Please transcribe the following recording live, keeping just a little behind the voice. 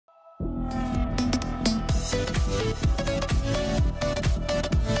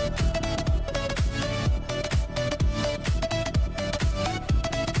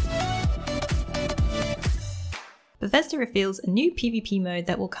Bethesda reveals a new PvP mode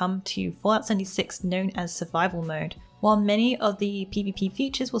that will come to Fallout 76 known as Survival Mode. While many of the PvP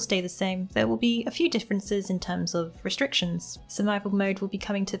features will stay the same, there will be a few differences in terms of restrictions. Survival Mode will be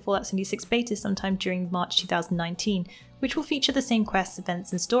coming to Fallout 76 beta sometime during March 2019, which will feature the same quests,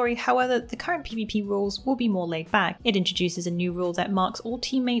 events, and story. However, the current PvP rules will be more laid back. It introduces a new rule that marks all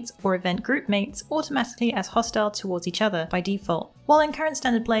teammates or event group mates automatically as hostile towards each other by default. While in current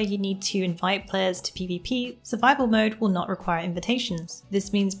standard play you need to invite players to PvP, Survival Mode will not require invitations.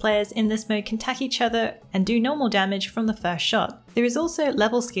 This means players in this mode can attack each other and do normal damage from the first shot. There is also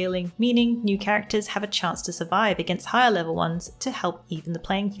level scaling, meaning new characters have a chance to survive against higher level ones to help even the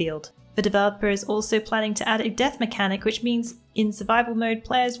playing field. The developer is also planning to add a death mechanic, which means in survival mode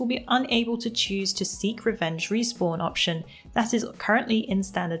players will be unable to choose to seek revenge respawn option that is currently in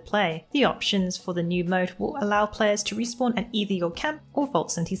standard play. The options for the new mode will allow players to respawn at either your camp or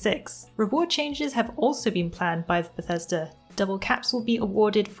Vault 76. Reward changes have also been planned by Bethesda. Double caps will be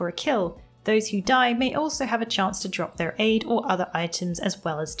awarded for a kill. Those who die may also have a chance to drop their aid or other items as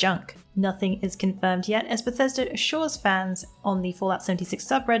well as junk. Nothing is confirmed yet, as Bethesda assures fans on the Fallout 76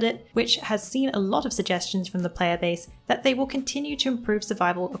 subreddit, which has seen a lot of suggestions from the player base, that they will continue to improve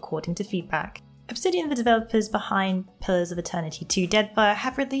survival according to feedback. Obsidian, the developers behind Pillars of Eternity 2 Deadfire,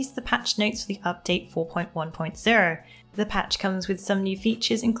 have released the patch notes for the update 4.1.0. The patch comes with some new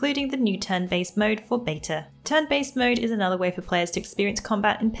features, including the new turn-based mode for beta. Turn-based mode is another way for players to experience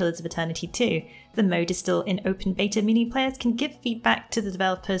combat in Pillars of Eternity 2. The mode is still in open beta, meaning players can give feedback to the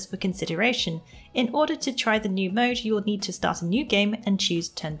developers for consideration. In order to try the new mode, you will need to start a new game and choose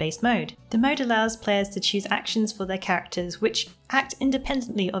turn-based mode. The mode allows players to choose actions for their characters, which act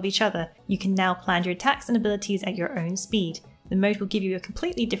independently of each other. You can now plan your attacks and abilities at your own speed. The mode will give you a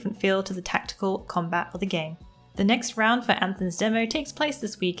completely different feel to the tactical combat of the game. The next round for Anthem's demo takes place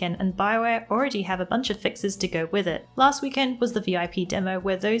this weekend, and BioWare already have a bunch of fixes to go with it. Last weekend was the VIP demo,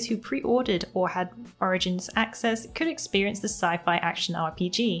 where those who pre-ordered or had Origins access could experience the sci-fi action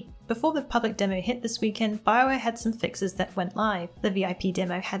RPG. Before the public demo hit this weekend, BioWare had some fixes that went live. The VIP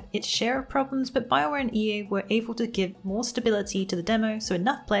demo had its share of problems, but BioWare and EA were able to give more stability to the demo so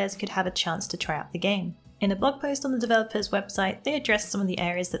enough players could have a chance to try out the game. In a blog post on the developer's website, they addressed some of the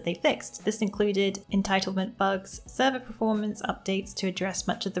areas that they fixed. This included entitlement bugs, server performance updates to address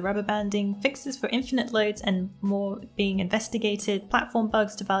much of the rubber banding, fixes for infinite loads and more being investigated, platform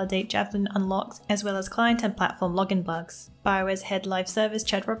bugs to validate Javelin unlocks, as well as client and platform login bugs. BioWare's head live service,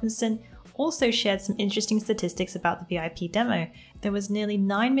 Chad Robinson, also shared some interesting statistics about the VIP demo. There was nearly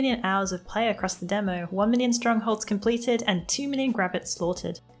 9 million hours of play across the demo, 1 million strongholds completed, and 2 million grabbits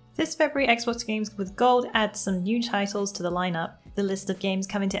slaughtered. This February, Xbox Games with Gold adds some new titles to the lineup. The list of games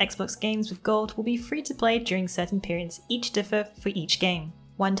coming to Xbox Games with Gold will be free to play during certain periods, each differ for each game.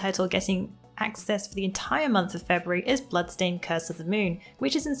 One title getting access for the entire month of February is Bloodstained Curse of the Moon,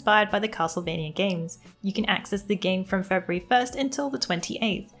 which is inspired by the Castlevania games. You can access the game from February 1st until the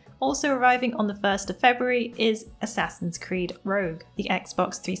 28th. Also arriving on the 1st of February is Assassin's Creed Rogue, the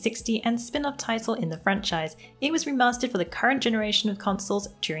Xbox 360 and spin-off title in the franchise. It was remastered for the current generation of consoles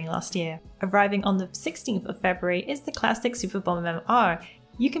during last year. Arriving on the 16th of February is the classic Super Bomberman R.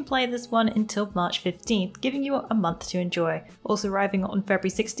 You can play this one until March 15th, giving you a month to enjoy. Also arriving on February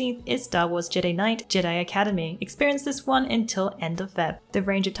 16th is Star Wars Jedi Knight Jedi Academy. Experience this one until end of Feb. The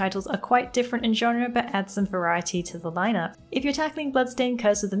range of titles are quite different in genre, but add some variety to the lineup. If you're tackling Bloodstained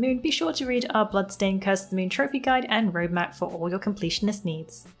Curse of the Moon, be sure to read our Bloodstained Curse of the Moon trophy guide and roadmap for all your completionist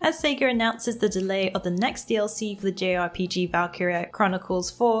needs. As Sega announces the delay of the next DLC for the JRPG Valkyria Chronicles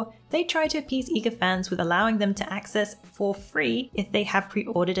 4, they try to appease eager fans with allowing them to access for free if they have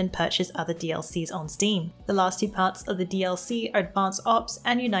pre-ordered and purchased other DLCs on Steam. The last two parts of the DLC are Advanced Ops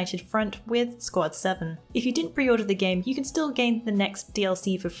and United Front with Squad 7. If you didn't pre-order the game, you can still gain the next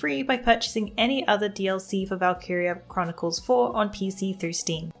DLC for free by purchasing any other DLC for Valkyria Chronicles 4 on PC through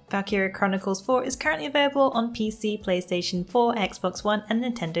Steam. Valkyria Chronicles 4 is currently available on PC, PlayStation 4, Xbox One and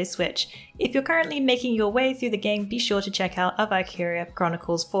Nintendo Switch. If you're currently making your way through the game, be sure to check out our Valkyria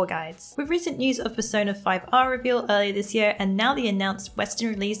Chronicles 4 guides. With recent news of Persona 5R reveal earlier this year and now the announced Western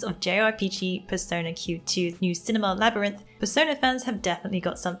release of JRPG Persona Q2's new Cinema Labyrinth, Persona fans have definitely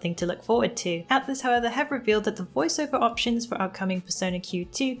got something to look forward to. Atlus, however, have revealed that the voiceover options for upcoming Persona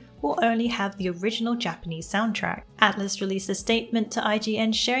Q2 will only have the original Japanese soundtrack. Atlus released a statement to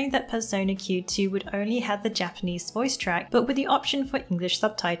IGN sharing that Persona Q2 would only have the Japanese voice track, but with the option for English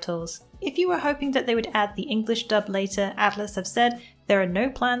subtitles. If you were hoping that they would add the English dub later, Atlus have said There are no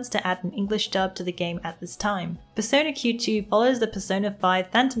plans to add an English dub to the game at this time. Persona Q2 follows the Persona 5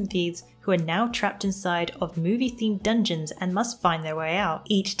 Phantom Thieves, who are now trapped inside of movie-themed dungeons and must find their way out.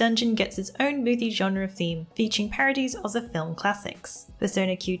 Each dungeon gets its own movie genre theme, featuring parodies of the film classics.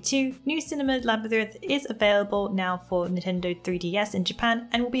 Persona Q2 New Cinema Labyrinth is available now for Nintendo 3DS in Japan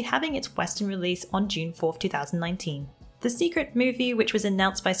and will be having its Western release on June 4th, 2019. The secret movie, which was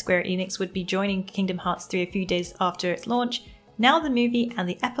announced by Square Enix would be joining Kingdom Hearts 3 a few days after its launch, now the movie and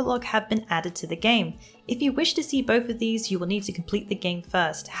the epilogue have been added to the game. If you wish to see both of these, you will need to complete the game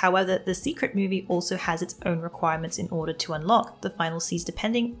first. However, the secret movie also has its own requirements in order to unlock the final seas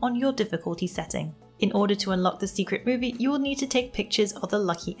depending on your difficulty setting. In order to unlock the secret movie, you will need to take pictures of the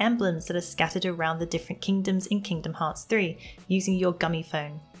lucky emblems that are scattered around the different kingdoms in Kingdom Hearts 3 using your gummy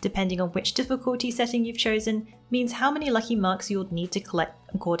phone. Depending on which difficulty setting you've chosen, means how many lucky marks you'll need to collect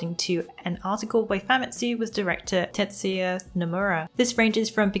according to an article by Famitsu with director Tetsuya Nomura. This ranges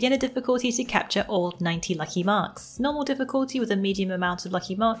from beginner difficulty to capture all 90 lucky marks, normal difficulty with a medium amount of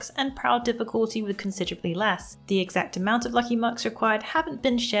lucky marks, and proud difficulty with considerably less. The exact amount of lucky marks required haven't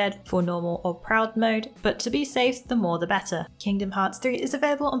been shared for normal or proud mode, but to be safe, the more the better. Kingdom Hearts 3 is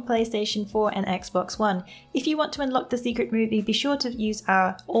available on PlayStation 4 and Xbox One. If you want to unlock the secret movie, be sure to use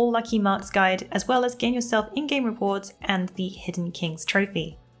our All Lucky Marks guide, as well as gain yourself in-game rewards and the Hidden Kings trophy.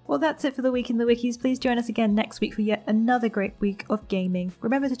 Well, that's it for the Week in the Wikis. Please join us again next week for yet another great week of gaming.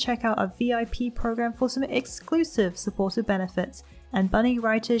 Remember to check out our VIP program for some exclusive supporter benefits, and Bunny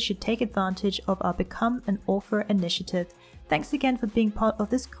writers should take advantage of our Become an Author initiative. Thanks again for being part of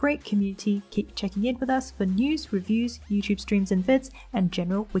this great community. Keep checking in with us for news, reviews, YouTube streams and vids, and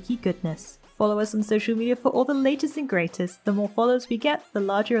general wiki goodness. Follow us on social media for all the latest and greatest. The more followers we get, the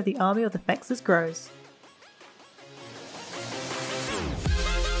larger of the army of the Fexers grows.